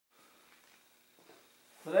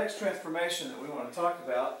The next transformation that we want to talk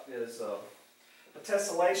about is a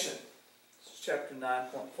tessellation. This is chapter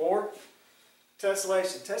 9.4.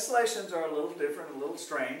 Tessellation. Tessellations are a little different, a little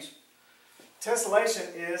strange.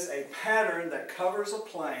 Tessellation is a pattern that covers a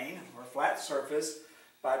plane or flat surface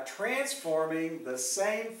by transforming the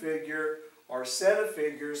same figure or set of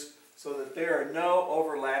figures so that there are no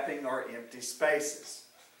overlapping or empty spaces.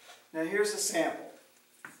 Now here's a sample.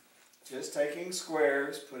 Just taking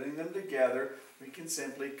squares, putting them together, we can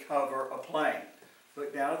simply cover a plane.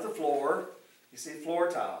 Look down at the floor. You see floor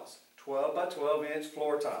tiles. 12 by 12 inch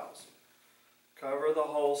floor tiles. Cover the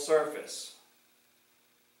whole surface.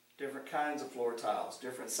 Different kinds of floor tiles,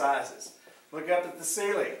 different sizes. Look up at the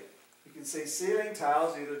ceiling. You can see ceiling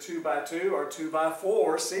tiles, either 2 by 2 or 2 by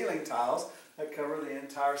 4 ceiling tiles that cover the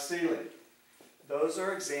entire ceiling. Those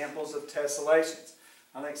are examples of tessellations.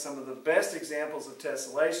 I think some of the best examples of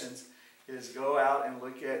tessellations is go out and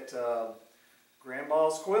look at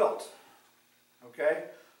Grandma's quilt. Okay?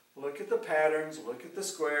 Look at the patterns, look at the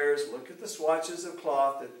squares, look at the swatches of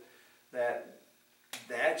cloth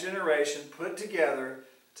that generation put together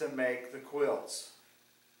to make the quilts.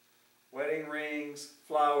 Wedding rings,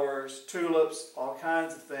 flowers, tulips, all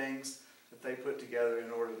kinds of things that they put together in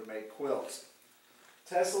order to make quilts.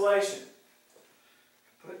 Tessellation.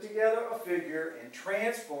 Put together a figure and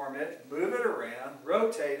transform it, move it around,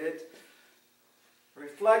 rotate it,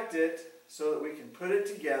 reflect it so that we can put it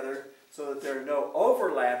together so that there are no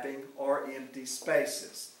overlapping or empty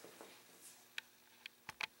spaces.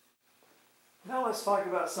 Now let's talk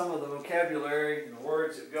about some of the vocabulary and the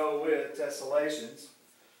words that go with tessellations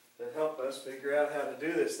that help us figure out how to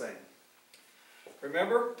do this thing.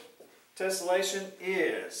 Remember, tessellation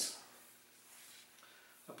is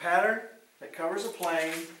a pattern that covers a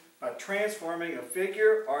plane by transforming a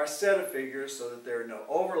figure or a set of figures so that there are no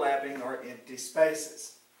overlapping or empty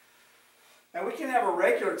spaces. Now we can have a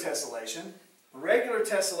regular tessellation. A regular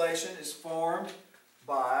tessellation is formed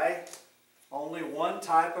by only one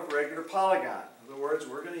type of regular polygon. In other words,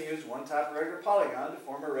 we're going to use one type of regular polygon to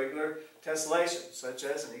form a regular tessellation, such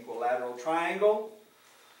as an equilateral triangle,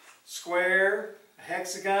 square, a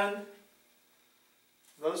hexagon,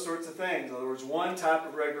 those sorts of things. In other words, one type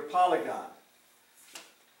of regular polygon.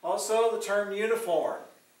 Also, the term uniform.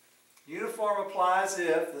 Uniform applies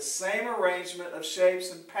if the same arrangement of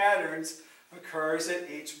shapes and patterns occurs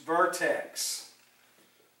at each vertex.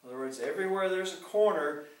 In other words, everywhere there's a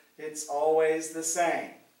corner, it's always the same.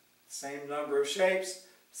 Same number of shapes,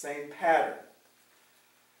 same pattern.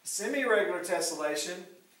 Semi-regular tessellation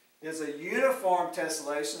is a uniform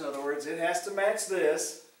tessellation. In other words, it has to match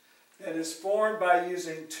this. That is formed by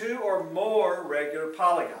using 2 or more regular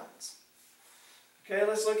polygons. Okay,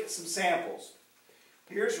 let's look at some samples.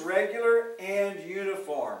 Here's regular and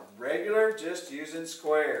uniform. Regular, just using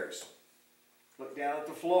squares. Look down at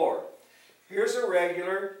the floor. Here's a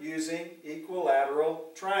regular using equilateral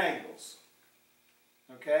triangles.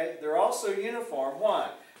 Okay, they're also uniform. Why?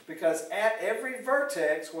 Because at every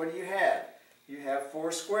vertex, what do you have? You have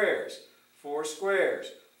 4 squares, 4 squares,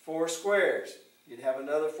 4 squares. You'd have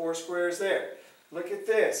another 4 squares there. Look at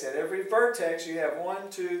this. At every vertex, you have 1,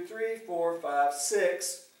 2, 3, 4, 5,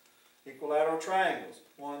 6 equilateral triangles.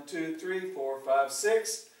 1, 2, 3, 4, 5,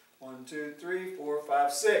 6. 1, 2, 3, 4,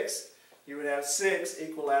 5, 6. You would have 6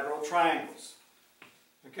 equilateral triangles.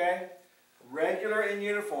 Okay? Regular and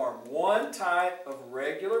uniform. One type of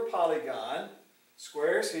regular polygon.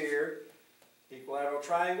 Squares here. Equilateral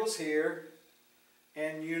triangles here.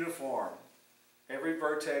 And uniform. Every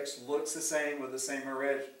vertex looks the same with the same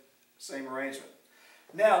arrangement.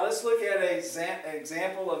 Now let's look at an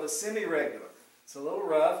example of a semi-regular. It's a little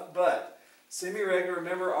rough, but semi-regular,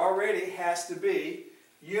 remember, already has to be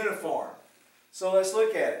uniform. So let's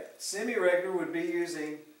look at it. Semi-regular would be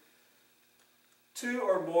using 2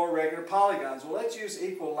 or more regular polygons. Well, let's use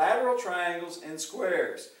equilateral triangles and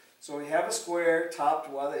squares. So we have a square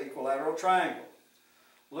topped by the equilateral triangle.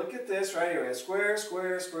 Look at this right here. We have square,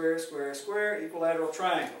 square, square, square, square, equilateral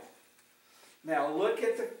triangle. Now look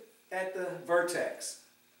at the vertex.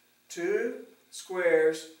 2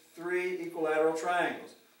 squares, 3 equilateral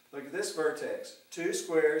triangles. Look at this vertex. 2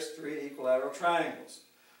 squares, 3 equilateral triangles.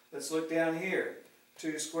 Let's look down here.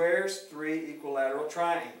 2 squares, 3 equilateral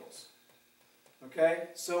triangles. Okay?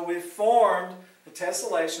 So we've formed the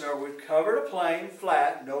tessellation, or we've covered a plane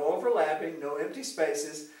flat, no overlapping, no empty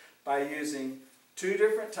spaces, by using 2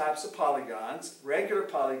 different types of polygons, regular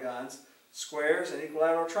polygons, squares and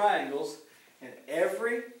equilateral triangles, and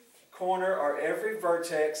every corner or every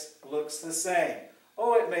vertex looks the same.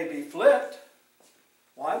 Oh, it may be flipped.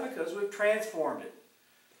 Why? Because we've transformed it.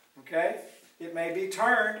 Okay? It may be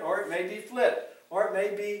turned, or it may be flipped, or it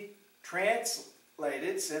may be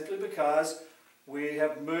tessellated simply because we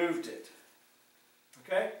have moved it.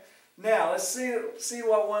 Okay? Now, let's see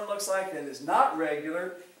what one looks like that is not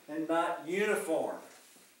regular and not uniform.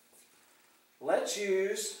 Let's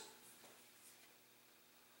use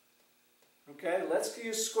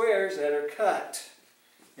squares that are cut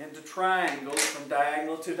into triangles from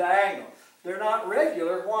diagonal to diagonal. They're not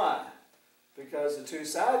regular. Why? Because the two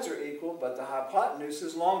sides are equal, but the hypotenuse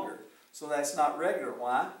is longer. So that's not regular.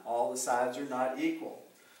 Why? All the sides are not equal.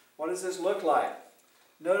 What does this look like?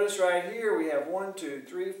 Notice right here we have 1, 2,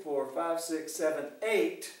 3, 4, 5, 6, 7,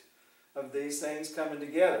 8 of these things coming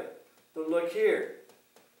together. But look here.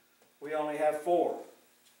 We only have 4.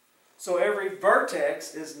 So every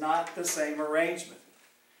vertex is not the same arrangement.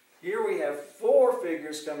 Here we have 4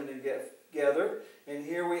 figures coming together, and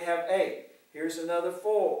here we have 8. Here's another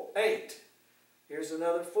 8. Here's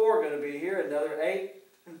another 4 going to be here, another 8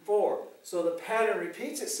 and 4. So the pattern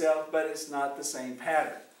repeats itself, but it's not the same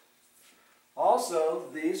pattern. Also,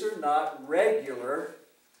 these are not regular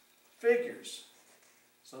figures.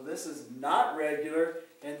 So this is not regular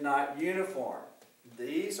and not uniform.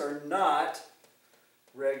 These are not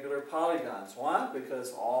regular polygons. Why?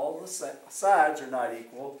 Because all the sides are not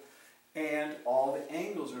equal and all the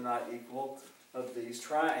angles are not equal of these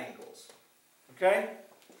triangles. Okay?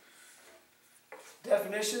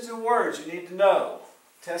 Definitions and words you need to know.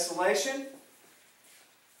 Tessellation,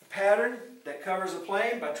 a pattern that covers a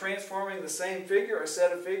plane by transforming the same figure or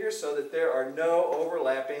set of figures so that there are no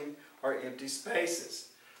overlapping or empty spaces.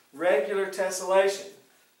 Regular tessellation.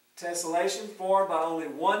 Tessellation formed by only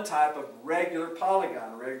one type of regular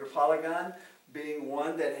polygon. A regular polygon being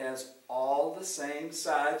one that has all the same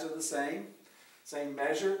sides of the same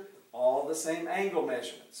measure, all the same angle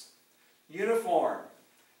measurements. Uniform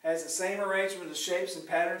has the same arrangement of shapes and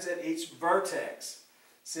patterns at each vertex.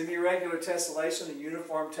 Semi-regular tessellation and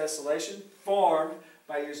uniform tessellation formed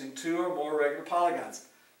by using 2 or more regular polygons.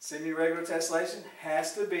 Semi-regular tessellation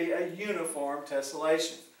has to be a uniform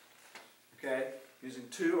tessellation. Okay? Using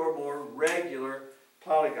 2 or more regular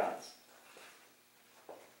polygons.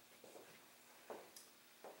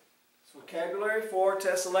 Vocabulary for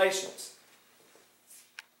tessellations.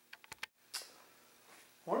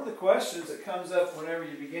 One of the questions that comes up whenever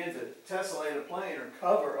you begin to tessellate a plane or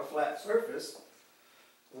cover a flat surface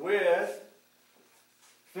with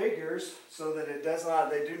figures so that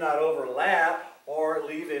they do not overlap or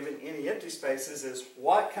leave even any empty spaces is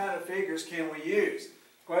what kind of figures can we use?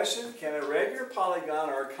 Question, can a regular polygon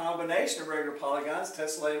or a combination of regular polygons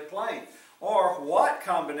tessellate a plane? Or what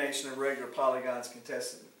combination of regular polygons can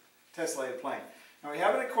tessellate a plane? Now we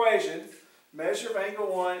have an equation, measure of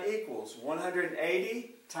angle 1 equals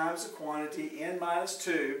 180 times the quantity n minus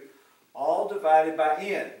 2, all divided by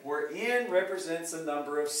n, where n represents the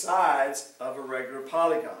number of sides of a regular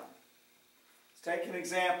polygon. Let's take an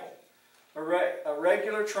example. A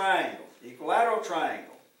regular triangle, equilateral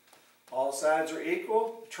triangle. All sides are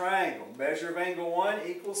equal, triangle. Measure of angle 1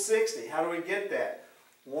 equals 60. How do we get that?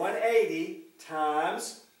 180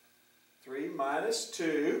 times 3 minus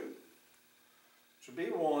 2, which would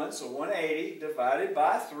be 1. So 180 divided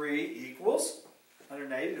by 3 equals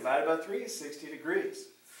 180 divided by 3 is 60 degrees.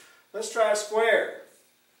 Let's try a square.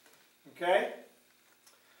 Okay?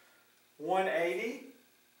 180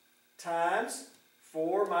 times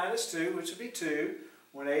 4 minus 2, which would be 2.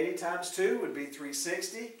 180 times 2 would be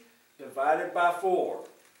 360 divided by 4.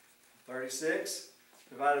 36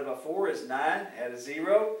 divided by 4 is 9. Add a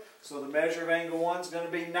 0. So the measure of angle 1 is going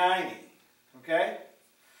to be 90. Okay?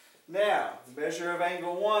 Now, the measure of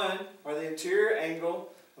angle 1, or the interior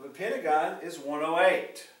angle of a pentagon, is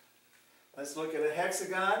 108. Let's look at a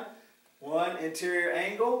hexagon. One interior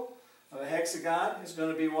angle of a hexagon is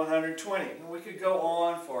going to be 120. And we could go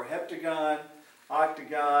on for heptagon,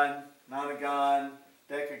 octagon, nonagon,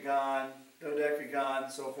 decagon,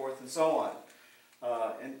 dodecagon, so forth and so on.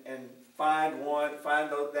 And find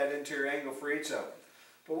that interior angle for each of them.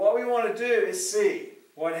 But what we want to do is see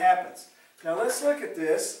what happens. Now let's look at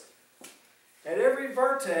this. At every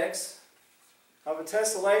vertex of a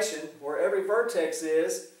tessellation, where every vertex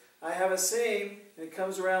is, I have a seam and it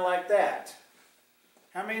comes around like that.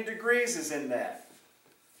 How many degrees is in that?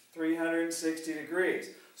 360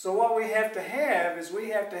 degrees. So what we have to have is we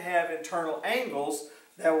have to have internal angles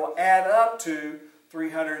that will add up to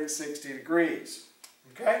 360 degrees.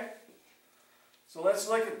 Okay? So let's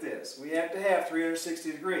look at this. We have to have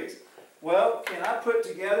 360 degrees. Well, can I put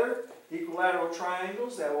together equilateral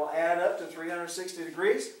triangles that will add up to 360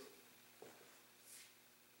 degrees?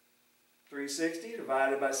 360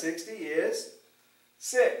 divided by 60 is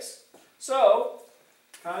 6. So,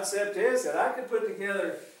 concept is that I could put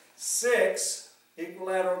together 6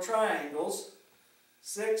 equilateral triangles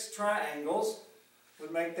 6 triangles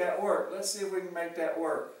would make that work. Let's see if we can make that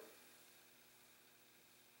work.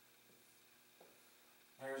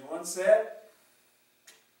 There's one set.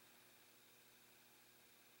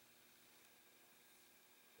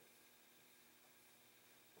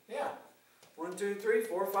 Yeah. 1, 2, 3,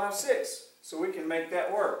 4, 5, 6. So we can make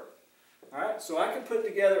that work. Alright, so I can put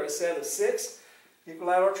together a set of 6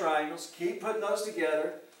 equilateral triangles, keep putting those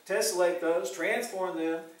together, tessellate those, transform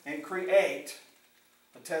them, and create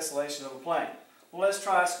a tessellation of a plane. Well, let's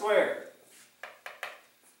try a square.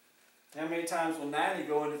 How many times will 90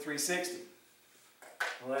 go into 360?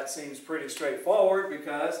 Well, that seems pretty straightforward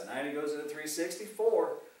because 90 goes into 360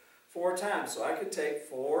 four times. So I could take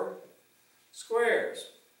 4 squares.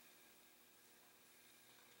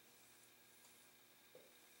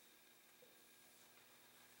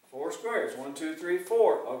 Four squares. 1, 2, 3,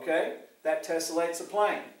 4. Okay, that tessellates a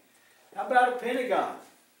plane. How about a pentagon?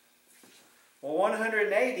 Well,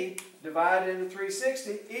 180 divided into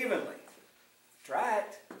 360 evenly. Try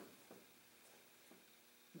it.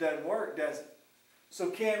 Doesn't work, does it? So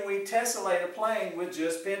can we tessellate a plane with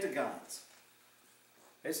just pentagons?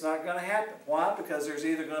 It's not going to happen. Why? Because there's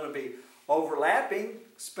either going to be overlapping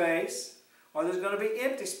space or there's going to be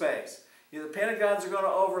empty space. Either pentagons are going to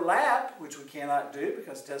overlap, which we cannot do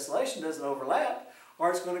because tessellation doesn't overlap, or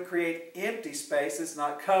it's going to create empty space that's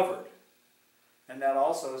not covered. And that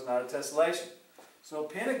also is not a tessellation. So a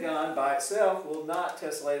pentagon by itself will not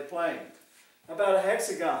tessellate a plane. How about a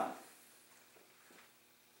hexagon?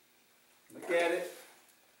 Look at it.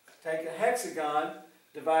 Take a hexagon,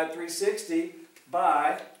 divide 360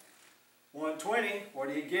 by 120. What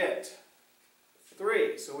do you get?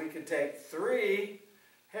 3. So we can take 3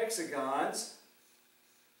 hexagons,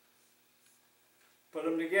 put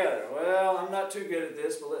them together. Well, I'm not too good at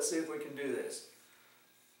this, but let's see if we can do this.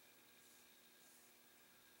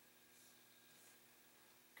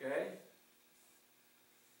 Okay.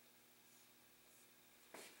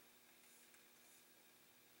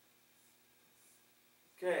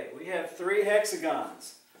 Okay, we have 3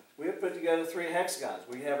 hexagons. We have put together 3 hexagons.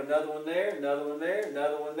 We have another one there, another one there,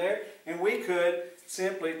 another one there, and we could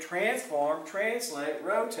simply transform, translate,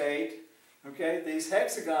 rotate, okay, these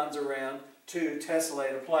hexagons around to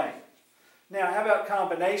tessellate a plane. Now, how about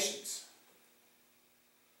combinations?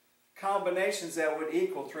 Combinations that would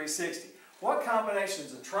equal 360. What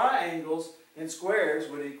combinations of triangles and squares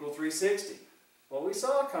would equal 360? Well, we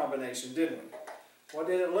saw a combination, didn't we? What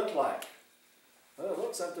did it look like? Well, it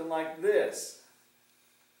looked something like this.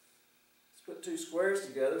 Let's put 2 squares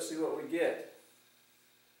together, see what we get.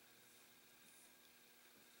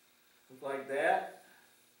 Look like that.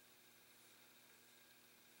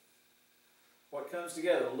 What comes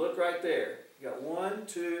together? Look right there. You got 1,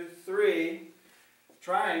 2, 3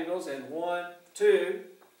 triangles and 1, 2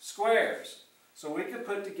 squares. So we could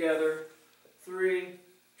put together 3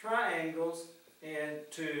 triangles and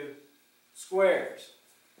 2 squares.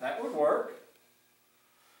 That would work.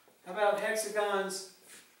 How about hexagons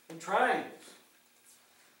and triangles?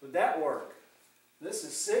 Would that work? This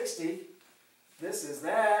is 60. This is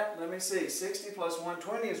that. Let me see. 60 plus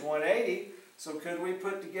 120 is 180. So could we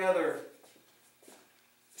put together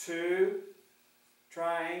 2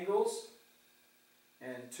 triangles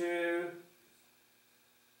and 2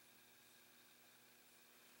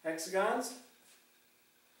 hexagons?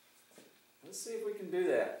 Let's see if we can do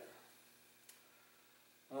that.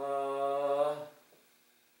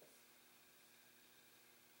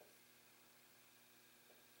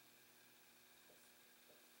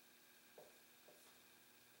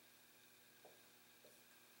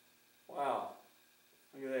 Wow.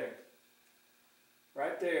 Look at there.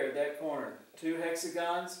 Right there at that corner. 2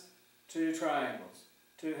 hexagons, 2 triangles.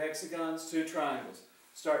 2 hexagons, 2 triangles.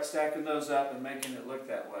 Start stacking those up and making it look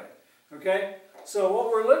that way. Okay? So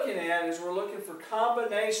what we're looking at is we're looking for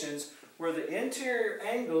combinations where the interior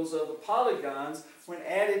angles of the polygons, when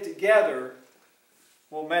added together,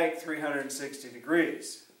 will make 360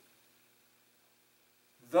 degrees.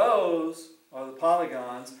 Those are the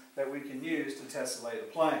polygons that we can use to tessellate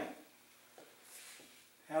a plane.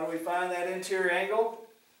 How do we find that interior angle?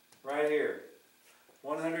 Right here.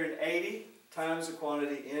 180 times the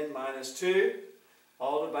quantity n minus 2,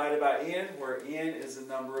 all divided by n, where n is the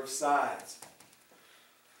number of sides.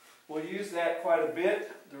 We'll use that quite a bit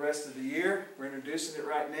the rest of the year. We're introducing it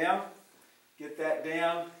right now. Get that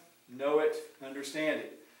down, know it, understand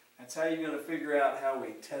it. That's how you're going to figure out how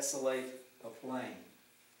we tessellate a plane.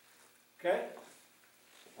 Okay?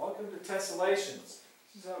 Welcome to Tessellations.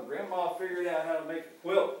 This is how Grandma figured out how to make a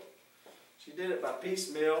quilt. She did it by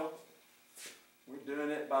piecemeal. We're doing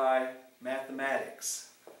it by mathematics.